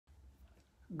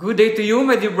Good day to you,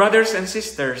 my dear brothers and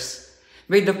sisters.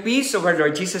 May the peace of our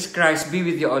Lord Jesus Christ be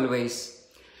with you always.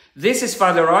 This is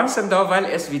Father Ron Sandoval,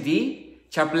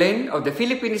 SVD, Chaplain of the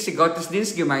Philippine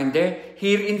Gottesdienstgemeinde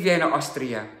here in Vienna,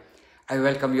 Austria. I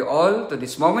welcome you all to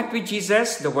this moment with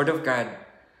Jesus, the Word of God.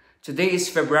 Today is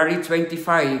February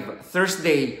 25,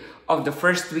 Thursday of the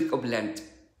first week of Lent.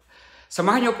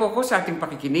 Samahan niyo po ako sa ating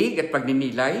pakikinig at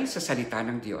pagninilay sa salita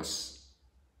ng Diyos.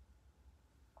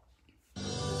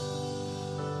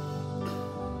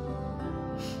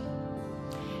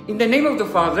 In the name of the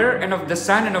Father, and of the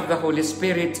Son, and of the Holy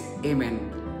Spirit.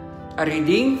 Amen. A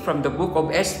reading from the book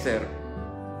of Esther.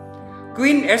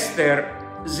 Queen Esther,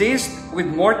 seized with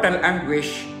mortal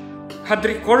anguish, had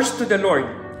recourse to the Lord.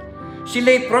 She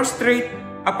lay prostrate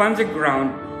upon the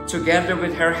ground, together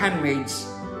with her handmaids,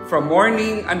 from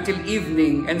morning until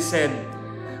evening, and said,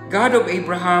 God of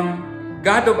Abraham,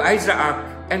 God of Isaac,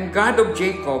 and God of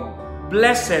Jacob,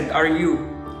 blessed are you.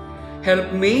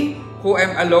 Help me, who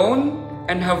am alone,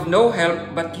 and have no help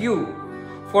but you,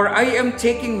 for I am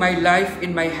taking my life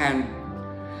in my hand.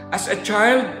 As a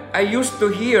child, I used to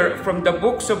hear from the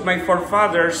books of my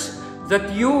forefathers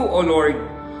that you, O Lord,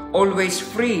 always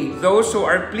free those who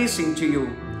are pleasing to you.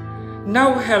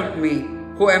 Now help me,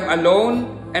 who am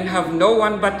alone and have no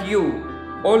one but you,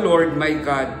 O Lord my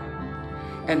God.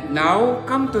 And now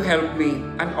come to help me,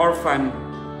 an orphan.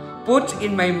 Put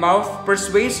in my mouth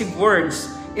persuasive words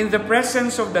in the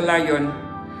presence of the lion,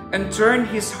 and turn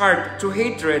his heart to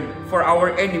hatred for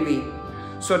our enemy,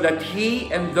 so that he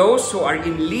and those who are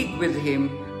in league with him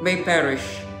may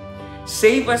perish.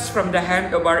 Save us from the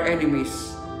hand of our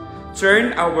enemies.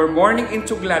 Turn our mourning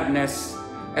into gladness,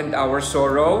 and our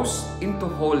sorrows into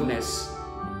wholeness.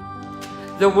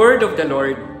 The word of the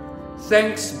Lord.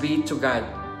 Thanks be to God.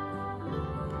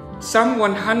 Psalm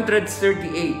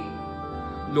 138.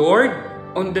 Lord,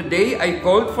 on the day I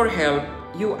called for help,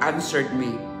 you answered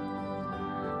me.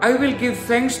 I will give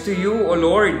thanks to you, O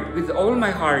Lord, with all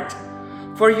my heart,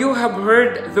 for you have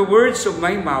heard the words of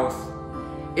my mouth.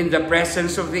 In the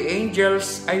presence of the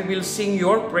angels, I will sing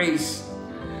your praise.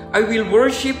 I will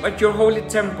worship at your holy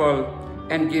temple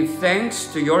and give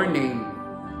thanks to your name.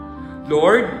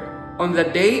 Lord, on the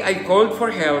day I called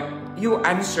for help, you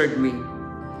answered me.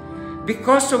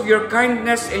 Because of your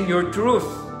kindness and your truth,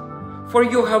 for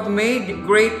you have made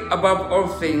great above all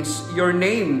things your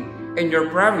name and your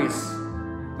promise.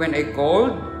 When I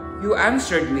called, you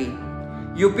answered me.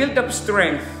 You built up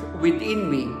strength within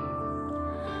me.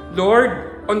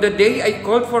 Lord, on the day I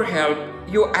called for help,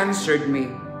 you answered me.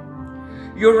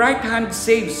 Your right hand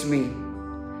saves me.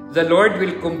 The Lord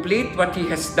will complete what he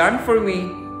has done for me.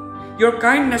 Your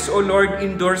kindness, O Lord,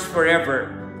 endures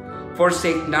forever.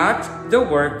 Forsake not the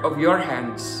work of your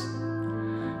hands.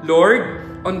 Lord,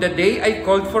 on the day I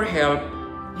called for help,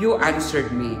 you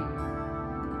answered me.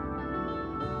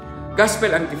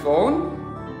 Gospel Antiphon.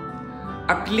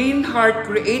 A clean heart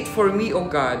create for me, O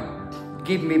God.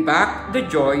 Give me back the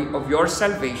joy of your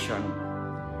salvation.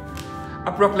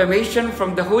 A proclamation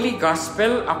from the Holy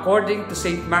Gospel according to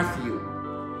St. Matthew.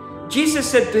 Jesus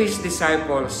said to his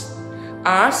disciples,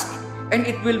 Ask, and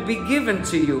it will be given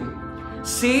to you.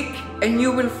 Seek, and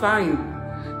you will find.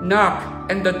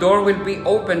 Knock, and the door will be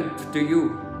opened to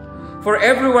you. For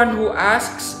everyone who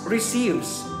asks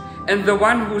receives, and the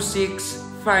one who seeks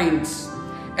finds,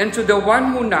 and to the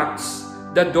one who knocks,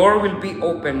 the door will be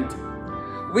opened.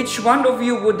 Which one of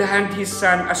you would hand his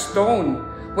son a stone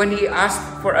when he asked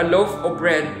for a loaf of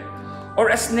bread, or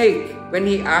a snake when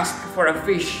he asked for a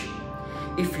fish?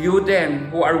 If you then,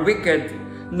 who are wicked,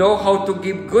 know how to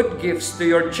give good gifts to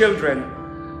your children,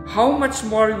 how much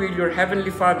more will your heavenly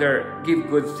Father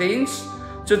give good things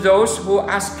to those who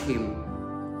ask him?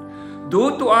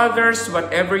 Do to others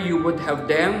whatever you would have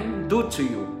them do to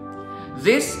you.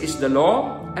 This is the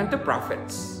law and the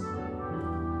prophets.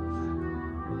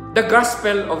 The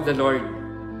Gospel of the Lord.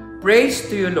 Praise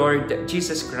to you, Lord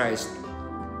Jesus Christ.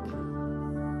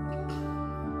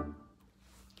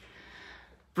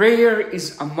 Prayer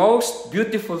is a most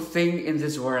beautiful thing in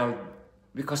this world,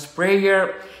 because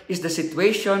prayer is the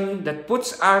situation that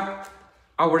puts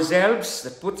ourselves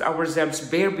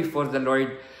bare before the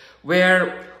Lord,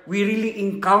 where we really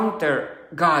encounter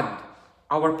God,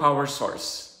 our power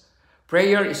source.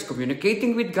 Prayer is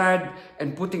communicating with God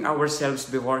and putting ourselves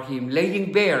before Him,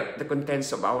 laying bare the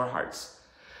contents of our hearts.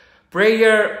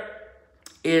 Prayer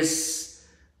is,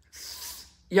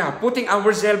 putting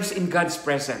ourselves in God's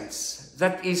presence.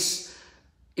 That is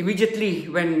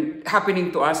immediately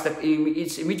happening to us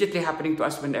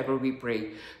whenever we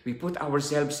pray. We put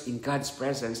ourselves in God's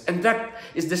presence. And that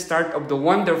is the start of the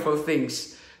wonderful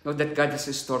things that God has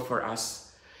in store for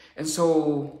us. And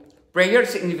so Prayer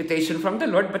is an invitation from the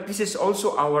Lord, but this is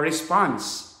also our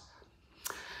response.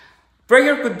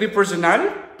 Prayer could be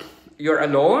personal. You're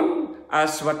alone,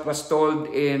 as what was told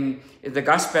in the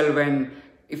gospel when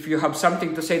if you have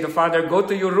something to say to the Father, go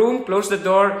to your room, close the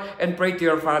door, and pray to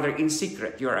your Father in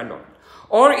secret. You're alone.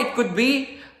 Or it could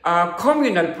be a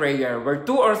communal prayer where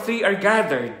 2 or 3 are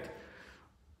gathered.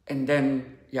 And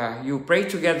then, you pray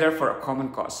together for a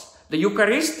common cause. The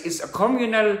Eucharist is a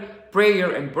communal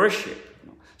prayer and worship.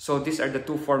 So these are the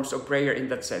 2 forms of prayer in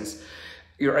that sense.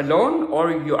 You're alone or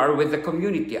you are with the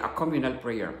community, a communal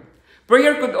prayer.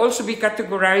 Prayer could also be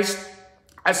categorized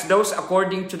as those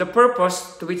according to the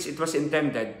purpose to which it was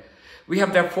intended. We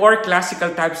have the 4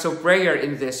 classical types of prayer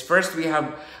in this. First, we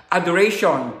have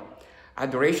adoration.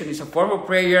 Adoration is a form of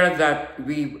prayer that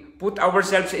we put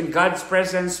ourselves in God's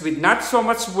presence with not so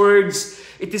much words.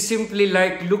 It is simply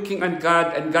like looking at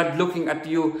God and God looking at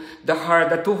you, the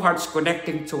 2 hearts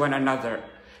connecting to one another.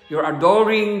 You're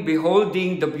adoring,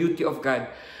 beholding the beauty of God.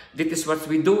 This is what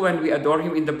we do when we adore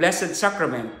Him in the Blessed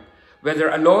Sacrament. Whether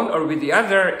alone or with the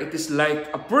other, it is like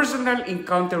a personal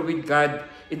encounter with God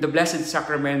in the Blessed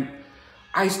Sacrament,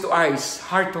 eyes to eyes,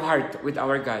 heart to heart with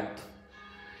our God.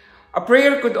 A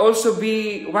prayer could also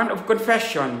be one of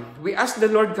confession. We ask the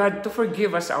Lord God to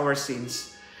forgive us our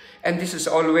sins. And this is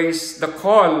always the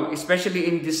call, especially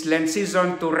in this Lent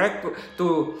season, to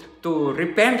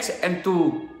repent and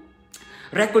to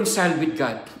reconcile with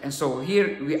God. And so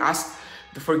here we ask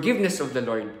the forgiveness of the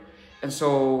Lord. And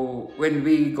so when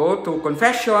we go to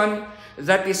confession,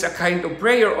 that is a kind of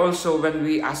prayer also when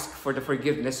we ask for the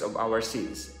forgiveness of our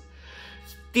sins.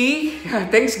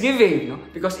 Thanksgiving, no?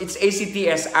 Because it's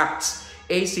ACTS, Acts,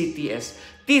 ACTS.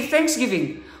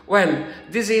 Thanksgiving. Well,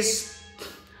 this is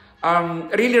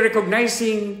really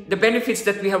recognizing the benefits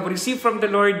that we have received from the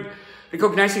Lord,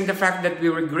 recognizing the fact that we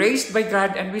were graced by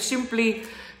God, and we simply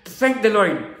thank the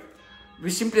Lord.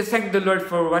 We simply thank the Lord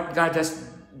for what God has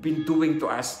been doing to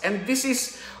us. And this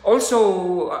is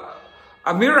also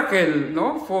a miracle,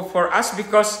 no, for us,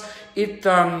 because it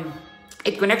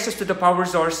connects us to the power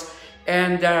source,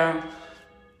 and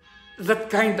that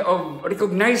kind of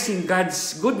recognizing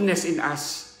God's goodness in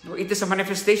us. It is a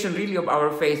manifestation really of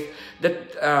our faith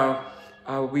that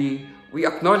we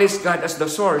acknowledge God as the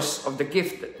source of the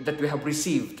gift that we have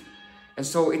received. And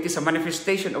so it is a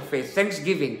manifestation of faith.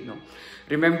 Thanksgiving. No?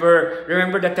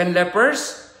 Remember the 10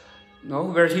 lepers? No,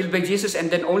 were healed by Jesus, and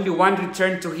then only one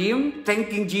returned to Him,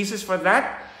 thanking Jesus for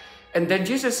that. And then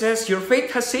Jesus says, your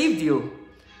faith has saved you.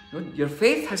 No? Your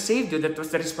faith has saved you. That was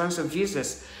the response of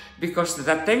Jesus. Because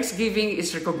that thanksgiving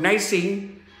is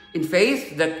recognizing in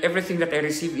faith that everything that I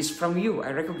receive is from you.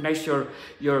 I recognize your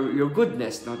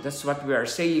goodness. No? That's what we are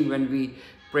saying when we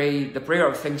pray the prayer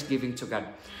of thanksgiving to God.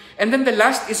 And then the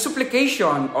last is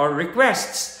supplication or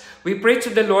requests. We pray to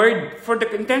the Lord for the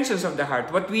intentions of the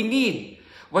heart, what we need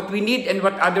and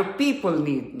what other people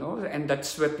need. No? And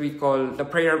that's what we call the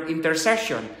prayer of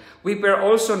intercession. We pray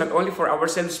also not only for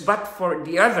ourselves, but for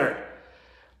the other.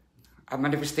 A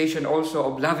manifestation also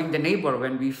of loving the neighbor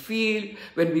when we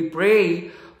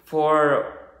pray for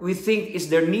we think is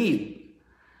their need.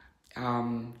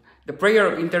 The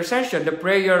prayer of intercession, the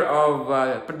prayer of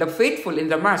the faithful in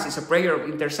the Mass is a prayer of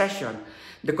intercession.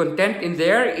 The content in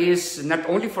there is not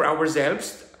only for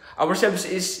ourselves. Ourselves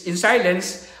is in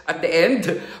silence at the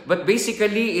end, but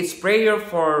basically it's prayer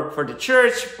for the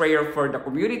church, prayer for the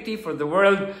community, for the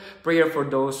world, prayer for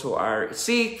those who are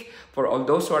sick, for all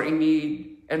those who are in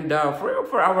need, and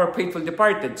for our faithful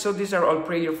departed. So these are all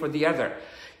prayer for the other,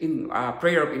 in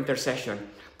prayer of intercession.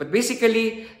 But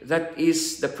basically, that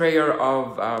is the prayer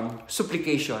of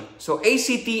supplication. So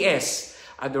ACTS,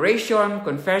 adoration,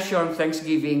 confession,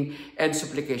 thanksgiving, and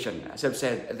supplication. As I've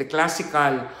said, the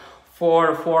classical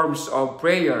 4 forms of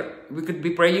prayer. We could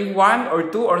be praying 1 or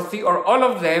 2 or 3 or all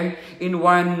of them in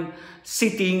one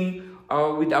sitting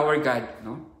with our God.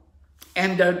 No?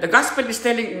 And the Gospel is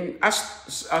telling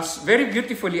us very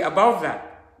beautifully about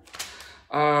that.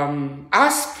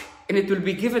 Ask and it will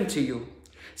be given to you.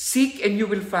 Seek and you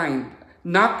will find.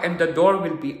 Knock and the door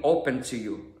will be opened to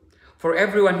you. For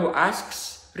everyone who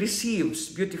asks, receives.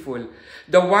 Beautiful.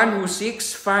 The one who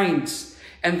seeks, finds.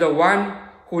 And the one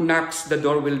who knocks, the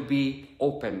door will be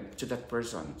opened to that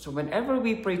person. So whenever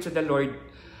we pray to the Lord,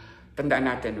 tandaan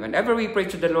natin, whenever we pray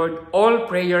to the Lord, all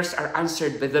prayers are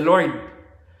answered by the Lord.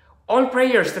 All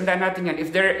prayers, tandaan natin yan.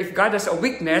 If God has a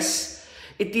weakness,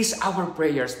 it is our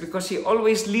prayers because He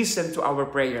always listens to our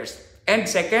prayers. And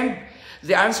second,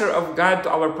 the answer of God to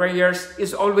our prayers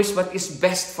is always what is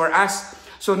best for us.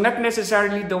 So not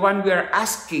necessarily the one we are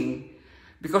asking,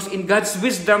 because in God's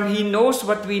wisdom, He knows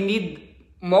what we need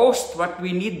most, what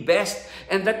we need best,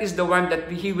 and that is the one that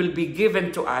He will be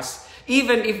given to us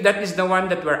even if that is the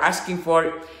one that we're asking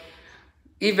for,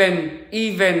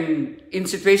 even in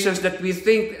situations that we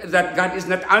think that God is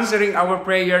not answering our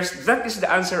prayers, that is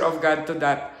the answer of God to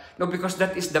that. No, because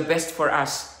that is the best for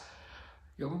us.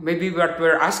 Maybe what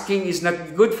we're asking is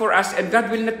not good for us, and God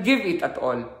will not give it at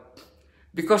all.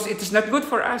 Because it is not good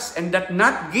for us, and that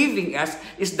not giving us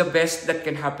is the best that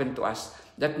can happen to us.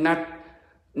 That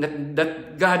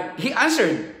God, He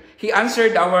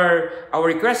answered our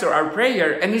request or our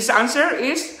prayer, and His answer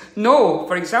is no,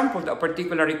 for example, to a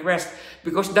particular request,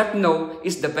 because that no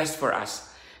is the best for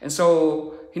us. And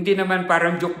so, hindi naman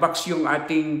parang jukebox yung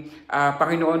ating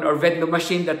Panginoon or vending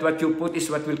machine that what you put is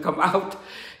what will come out.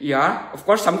 Yeah, of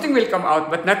course, something will come out,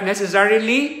 but not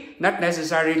necessarily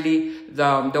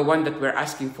the one that we're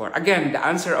asking for. Again, the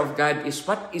answer of God is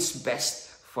what is best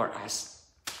for us.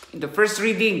 In the first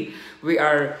reading, we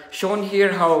are shown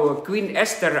here how Queen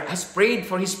Esther has prayed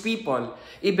for his people,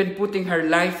 even putting her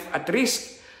life at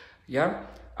risk. Yeah,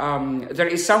 there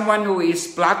is someone who is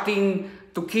plotting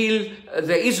to kill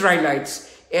the Israelites,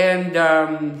 and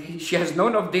she has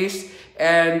known of this,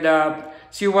 and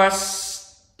she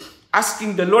was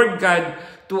asking the Lord God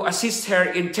to assist her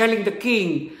in telling the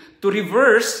king to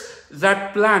reverse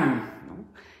that plan.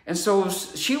 And so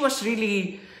she was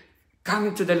really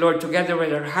coming to the Lord together with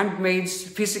her handmaids,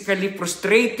 physically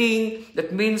prostrating.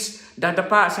 That means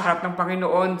dadapa sa harap ng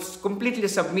Panginoon, completely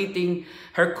submitting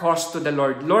her cause to the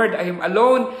Lord. Lord, I am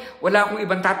alone. Wala akong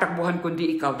ibang tatakbuhan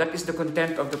kundi ikaw. That is the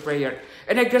content of the prayer.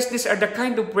 And I guess these are the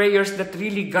kind of prayers that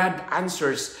really God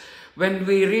answers. When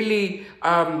we really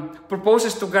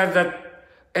proposes to God that,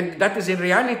 and that is in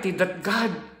reality, that God,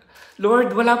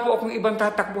 Lord, wala po akong ibang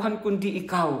tatakbuhan kundi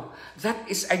ikaw. That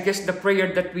is, I guess, the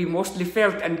prayer that we mostly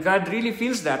felt, and God really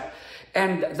feels that.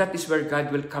 And that is where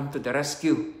God will come to the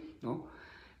rescue. No?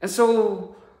 And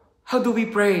so, how do we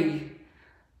pray?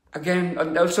 Again,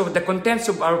 and also the contents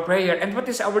of our prayer, and what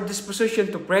is our disposition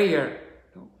to prayer?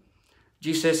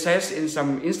 Jesus says in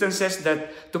some instances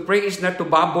that to pray is not to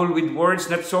babble with words,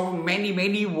 not so many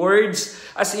words,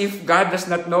 as if God does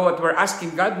not know what we're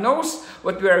asking. God knows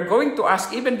what we are going to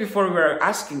ask even before we are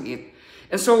asking it.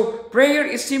 And so prayer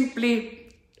is simply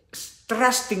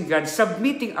trusting God,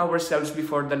 submitting ourselves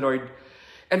before the Lord.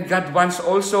 And God wants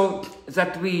also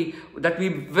that we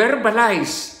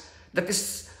verbalize, that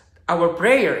is our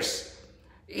prayers.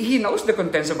 He knows the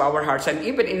contents of our hearts, and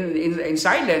even in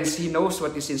silence, He knows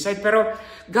what is inside. Pero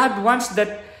God wants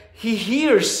that He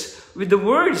hears with the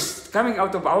words coming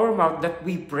out of our mouth that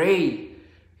we pray.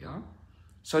 Yeah?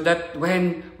 So that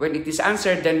when it is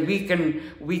answered, then we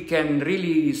can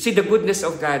really see the goodness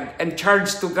of God and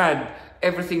charge to God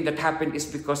everything that happened is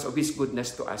because of His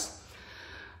goodness to us.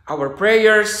 Our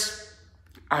prayers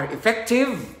are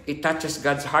effective. It touches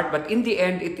God's heart, but in the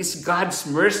end, it is God's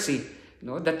mercy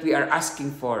that we are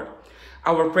asking for.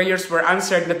 Our prayers were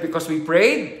answered not because we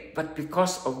prayed, but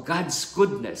because of God's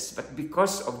goodness, but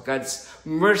because of God's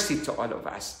mercy to all of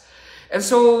us. And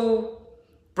so,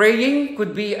 praying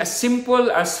could be as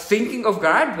simple as thinking of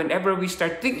God. Whenever we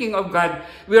start thinking of God,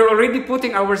 we are already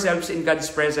putting ourselves in God's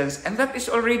presence, and that is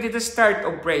already the start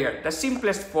of prayer, the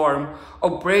simplest form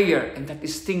of prayer, and that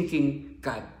is thinking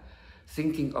God.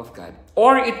 Thinking of God.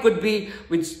 Or it could be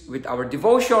with our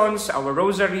devotions, our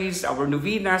rosaries, our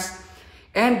novenas,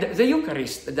 and the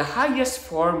Eucharist, the highest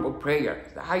form of prayer,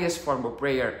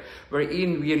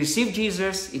 wherein we receive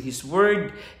Jesus in His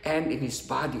Word and in His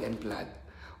body and blood.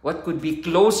 What could be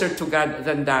closer to God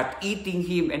than that? Eating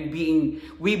Him and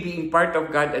we being part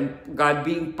of God, and God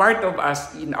being part of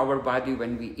us in our body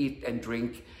when we eat and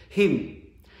drink Him.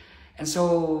 And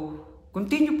so,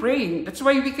 continue praying. That's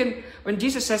why when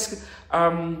Jesus says,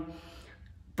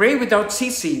 pray without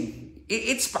ceasing,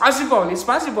 it's possible. It's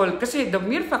possible. Kasi the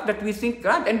mere fact that we think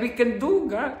God, and we can do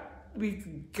God,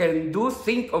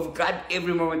 think of God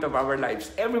every moment of our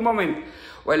lives. Every moment.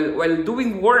 While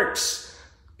doing works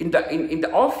in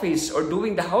the office or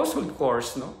doing the household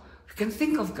chores, we can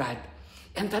think of God.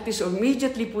 And that is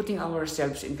immediately putting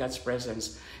ourselves in God's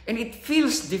presence. And it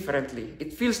feels differently.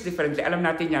 Alam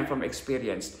natin yan from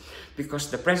experience.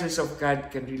 Because the presence of God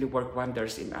can really work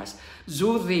wonders in us.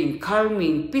 Soothing,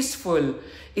 calming, peaceful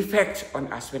effect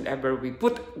on us whenever we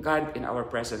put God in our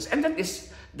presence. And that is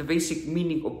the basic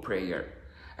meaning of prayer.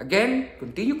 Again,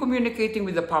 continue communicating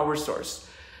with the power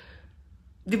source.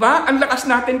 Diba? Ang lakas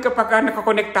natin kapag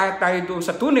nakakonekta tayo doon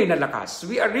sa tunay na lakas.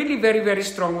 We are really very, very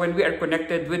strong when we are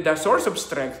connected with the source of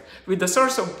strength, with the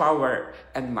source of power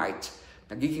and might.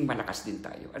 Nagiging malakas din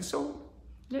tayo. And so,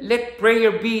 let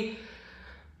prayer be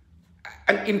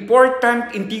an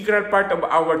important, integral part of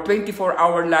our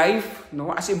 24-hour life.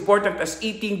 As important as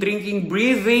eating, drinking,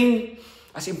 breathing,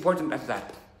 as important as that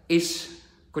is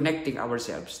connecting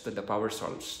ourselves to the power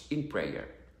source in prayer.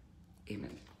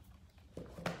 Amen.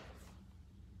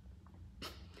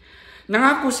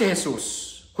 Nangako si Jesus,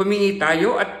 humingi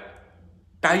tayo at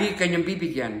tayo'y kanyang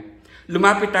bibigyan.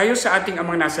 Lumapit tayo sa ating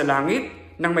Amang nasa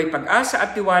langit nang may pag-asa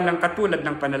at tiwalang katulad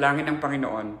ng panalangin ng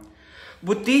Panginoon.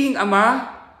 Butihing Ama,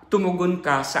 tumugon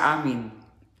ka sa amin.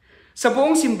 Sa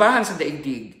buong simbahan sa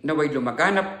daigdig, naway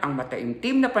lumaganap ang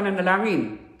mataimtim na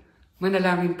pananalangin.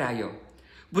 Manalangin tayo.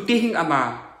 Butihing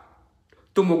Ama,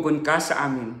 tumugon ka sa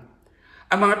amin.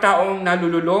 Ang mga taong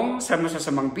nalululong sa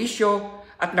masasamang bisyo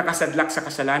at nakasadlak sa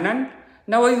kasalanan,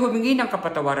 naway humingi ng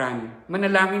kapatawaran.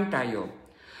 Manalangin tayo.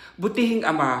 Butihing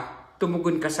Ama,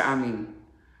 tumugon ka sa amin.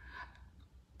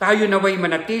 Tayo naway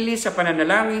manatili sa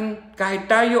pananalangin kahit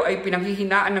tayo ay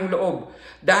pinanghihinaan ng loob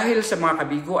dahil sa mga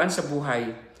kabiguan sa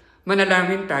buhay.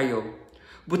 Manalangin tayo.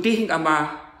 Butihing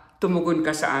Ama, tumugon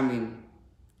ka sa amin.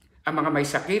 Ang mga may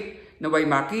sakit naway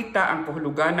makita ang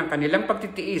kahulugan ng kanilang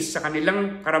pagtitiis sa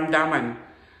kanilang karamdaman.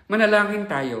 Manalangin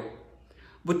tayo.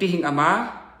 Butihing Ama,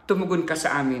 tumugon ka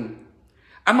sa amin.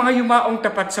 Ang mga yumaong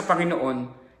tapat sa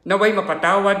Panginoon naway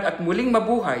mapatawad at muling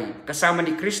mabuhay kasama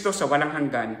ni Kristo sa walang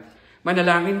hanggan.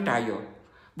 Manalangin tayo.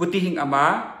 Butihing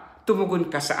Ama, tumugon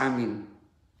ka sa amin.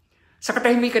 Sa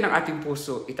katahimikan ng ating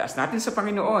puso, itaas natin sa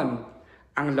Panginoon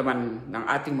ang laman ng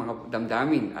ating mga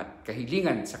damdamin at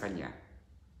kahilingan sa Kanya.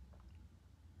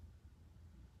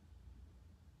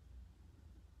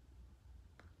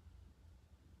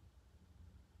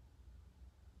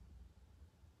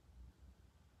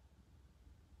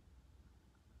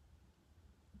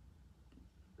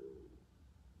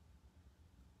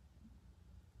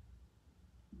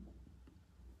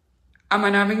 Ama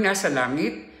naming nasa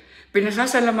langit,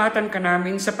 pinasasalamatan ka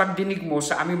namin sa pagdinig mo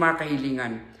sa aming mga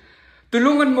kahilingan.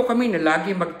 Tulungan mo kami na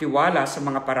lagi magtiwala sa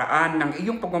mga paraan ng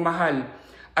iyong pagmamahal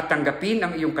at tanggapin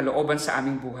ang iyong kalooban sa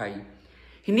aming buhay.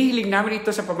 Hinihiling namin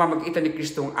ito sa pamamagitan ni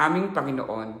Kristong aming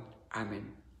Panginoon.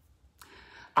 Amen.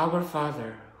 Our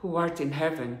Father, who art in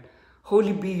heaven,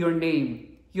 holy be your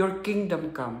name. Your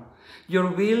kingdom come. Your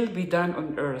will be done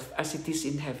on earth as it is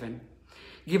in heaven.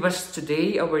 Give us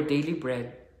today our daily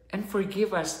bread, and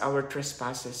forgive us our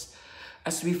trespasses,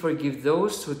 as we forgive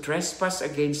those who trespass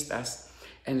against us.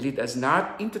 And lead us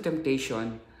not into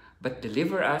temptation, but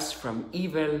deliver us from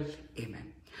evil.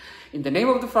 Amen. In the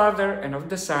name of the Father, and of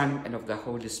the Son, and of the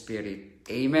Holy Spirit.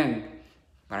 Amen.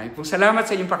 Maraming pong salamat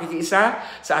sa inyong pakikiisa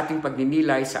sa ating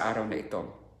pagninilay sa araw na ito.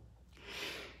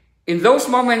 In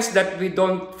those moments that we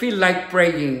don't feel like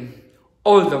praying,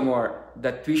 all the more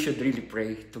that we should really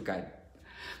pray to God.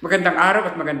 Magandang araw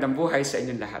at magandang buhay sa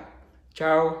inyong lahat.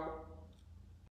 Ciao!